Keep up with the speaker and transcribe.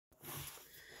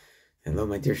Hello,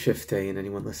 my dear Shiftei, and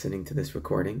anyone listening to this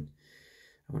recording.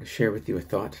 I want to share with you a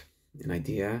thought, an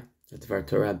idea, a Dvar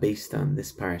Torah based on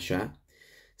this Parshat,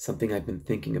 something I've been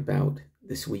thinking about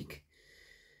this week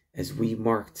as we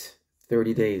marked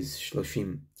 30 days,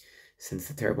 Shloshim, since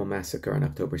the terrible massacre on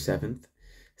October 7th.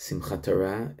 Simchat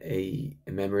Torah, a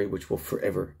memory which will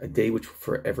forever, a day which will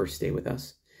forever stay with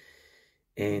us.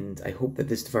 And I hope that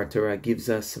this Dvar Torah gives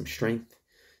us some strength,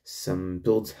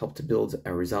 help to build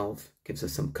our resolve, gives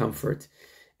us some comfort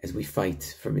as we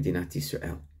fight for Medinat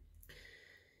Yisrael.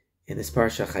 In this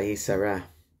Parsha, Chayei Sarah,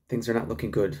 things are not looking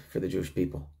good for the Jewish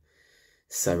people.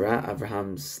 Sarah,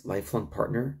 Abraham's lifelong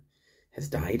partner, has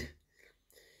died,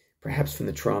 perhaps from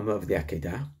the trauma of the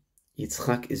Akedah.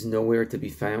 Yitzchak is nowhere to be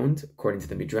found, according to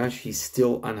the Midrash. He's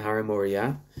still on Har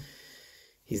Moriah.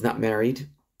 He's not married.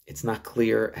 It's not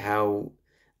clear how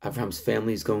Abraham's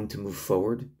family is going to move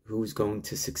forward, who is going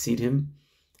to succeed him.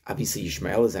 Obviously,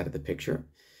 Ishmael is out of the picture.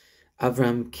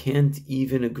 Abraham can't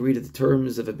even agree to the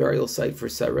terms of a burial site for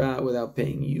Sarah without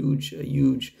paying a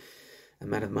huge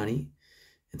amount of money.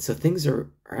 And so things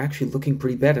are actually looking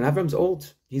pretty bad. And Abraham's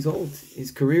old. He's old. His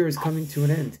career is coming to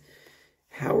an end.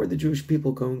 How are the Jewish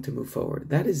people going to move forward?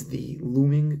 That is the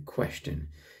looming question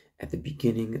at the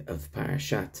beginning of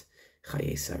Parshat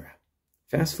Chayei Sarah.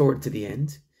 Fast forward to the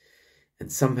end,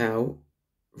 and somehow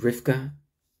Rivka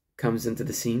comes into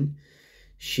the scene.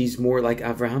 She's more like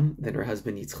Avraham than her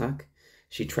husband Yitzchak.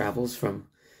 She travels from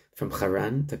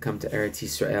Haran to come to Eretz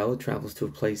Yisrael, travels to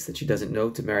a place that she doesn't know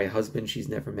to marry a husband she's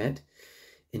never met.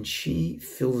 And she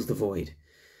fills the void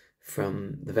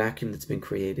from the vacuum that's been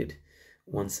created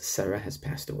once Sarah has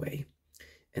passed away.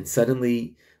 And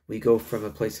suddenly we go from a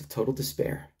place of total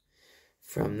despair,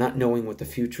 from not knowing what the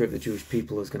future of the Jewish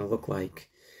people is going to look like,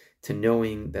 to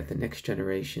knowing that the next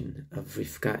generation of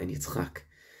Rivka and Yitzchak,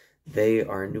 they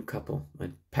are a new couple, a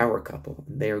power couple,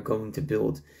 and they are going to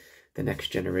build the next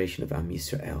generation of Am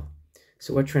Yisrael.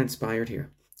 So what transpired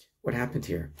here? What happened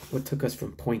here? What took us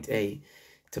from point A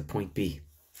to point B?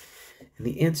 And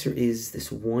the answer is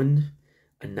this one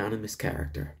anonymous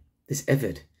character, this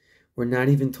Eved. We're not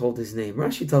even told his name.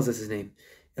 Rashi tells us his name,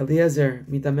 Eliezer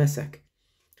Midamesek.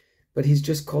 But he's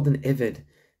just called an Eved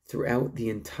throughout the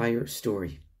entire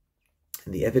story.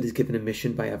 And the Eved is given a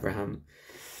mission by Abraham.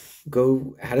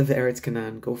 Go out of the Eretz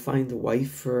Canaan, go find a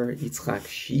wife for Yitzchak.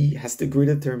 She has to agree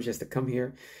to the terms, she has to come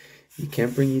here. You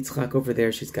can't bring Yitzchak over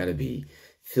there. She's got to be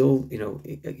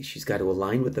she's got to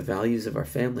align with the values of our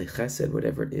family, chesed,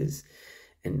 whatever it is.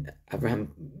 And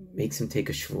Abraham makes him take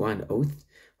a shvuah, oath,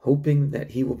 hoping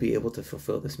that he will be able to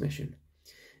fulfill this mission.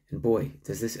 And boy,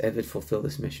 does this Eved fulfill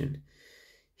this mission.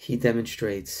 He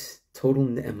demonstrates total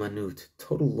ne'emanut,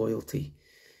 total loyalty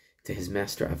to his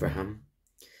master Abraham.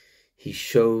 He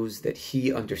shows that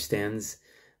he understands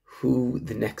who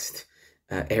the next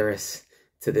heiress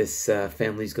to this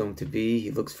family is going to be. He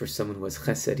looks for someone who has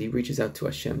chesed. He reaches out to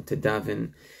Hashem to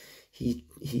daven. He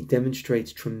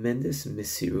demonstrates tremendous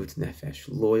mesirut nefesh,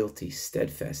 loyalty,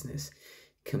 steadfastness,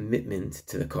 commitment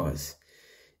to the cause.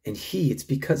 And it's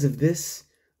because of this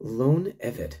lone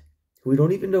Eved, who we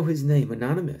don't even know his name,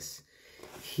 anonymous,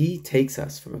 he takes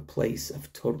us from a place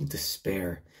of total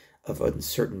despair, of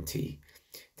uncertainty,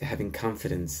 to having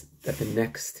confidence that the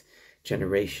next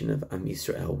generation of Am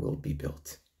Yisrael will be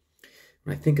built.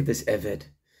 When I think of this Eved,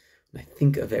 when I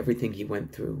think of everything he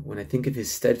went through, when I think of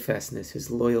his steadfastness,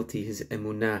 his loyalty, his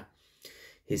emunah,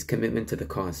 his commitment to the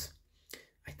cause,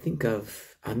 I think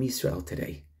of Am Yisrael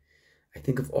today. I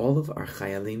think of all of our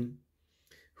chayalim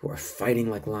who are fighting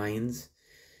like lions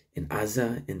in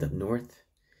Gaza and up north.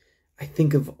 I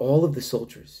think of all of the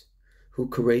soldiers who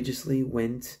courageously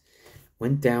went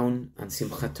down on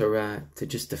Simchat Torah to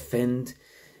just defend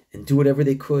and do whatever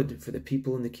they could for the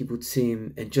people in the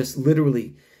kibbutzim, and just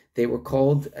literally, they were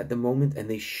called at the moment and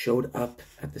they showed up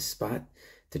at the spot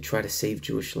to try to save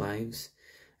Jewish lives.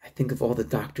 I think of all the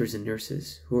doctors and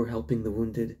nurses who are helping the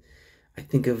wounded. I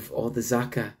think of all the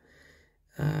Zaka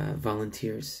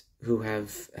volunteers who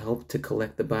have helped to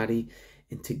collect the body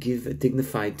and to give a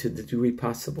dignified, to the degree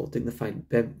possible, dignified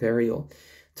burial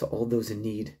to all those in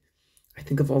need. I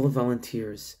think of all the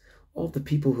volunteers, all the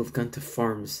people who have gone to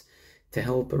farms to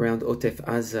help around Otef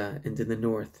Aza and in the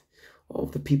north, all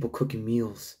the people cooking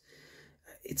meals.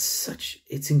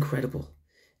 It's incredible.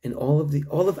 And all of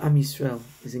Am Yisrael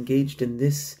is engaged in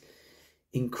this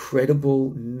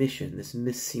incredible mission, this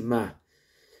misima,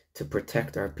 to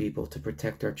protect our people, to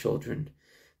protect our children,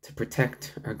 to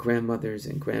protect our grandmothers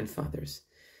and grandfathers.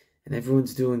 And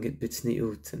everyone's doing it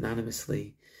b'tzniut,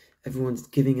 anonymously. Everyone's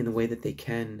giving in the way that they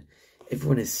can.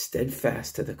 Everyone is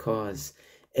steadfast to the cause.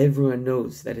 Everyone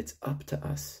knows that it's up to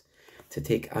us to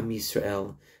take Am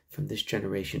Yisrael from this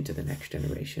generation to the next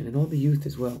generation, and all the youth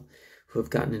as well who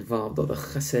have gotten involved, all the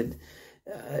chesed,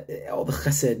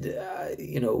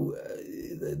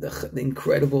 the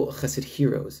incredible chesed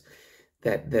heroes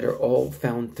that are all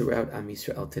found throughout Am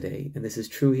Yisrael today. And this is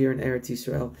true here in Eretz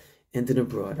Yisrael and in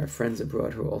abroad. Our friends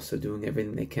abroad who are also doing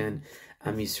everything they can.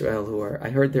 Am Yisrael who are, I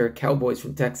heard there are cowboys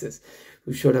from Texas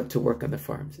who showed up to work on the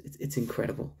farms. It's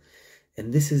incredible.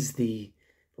 And this is the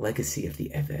legacy of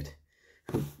the Eved,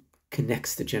 who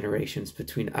connects the generations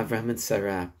between Avraham and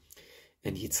Sarah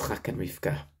and Yitzchak and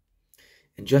Rivka.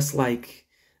 And just like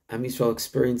Am Yisrael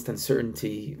experienced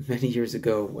uncertainty many years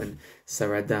ago when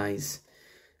Sarah dies,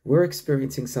 we're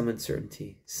experiencing some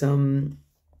uncertainty, some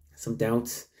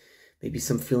doubts, maybe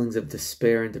some feelings of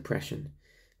despair and depression.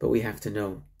 But we have to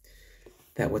know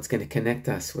that what's going to connect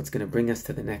us, what's going to bring us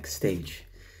to the next stage,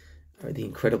 are the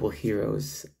incredible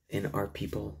heroes in our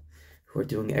people who are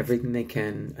doing everything they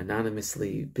can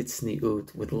anonymously,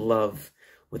 bitsniut, with love,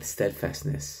 with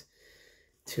steadfastness,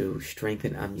 to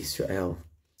strengthen Am Yisrael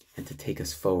and to take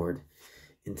us forward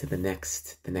into the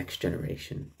next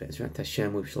generation. Be'ezrat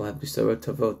Hashem, we shall have Besorot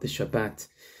Tovot this Shabbat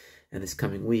and this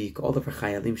coming week. All of our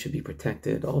Chayalim should be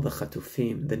protected. All the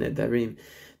Chatufim, the Nedarim,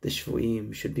 the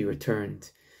Shvuim should be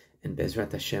returned. And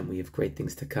Be'ezrat Hashem, we have great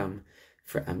things to come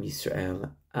for Am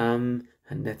Yisrael. Am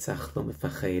HaNetzach Lo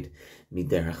Mefached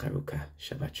Miderech Haruka.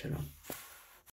 Shabbat Shalom.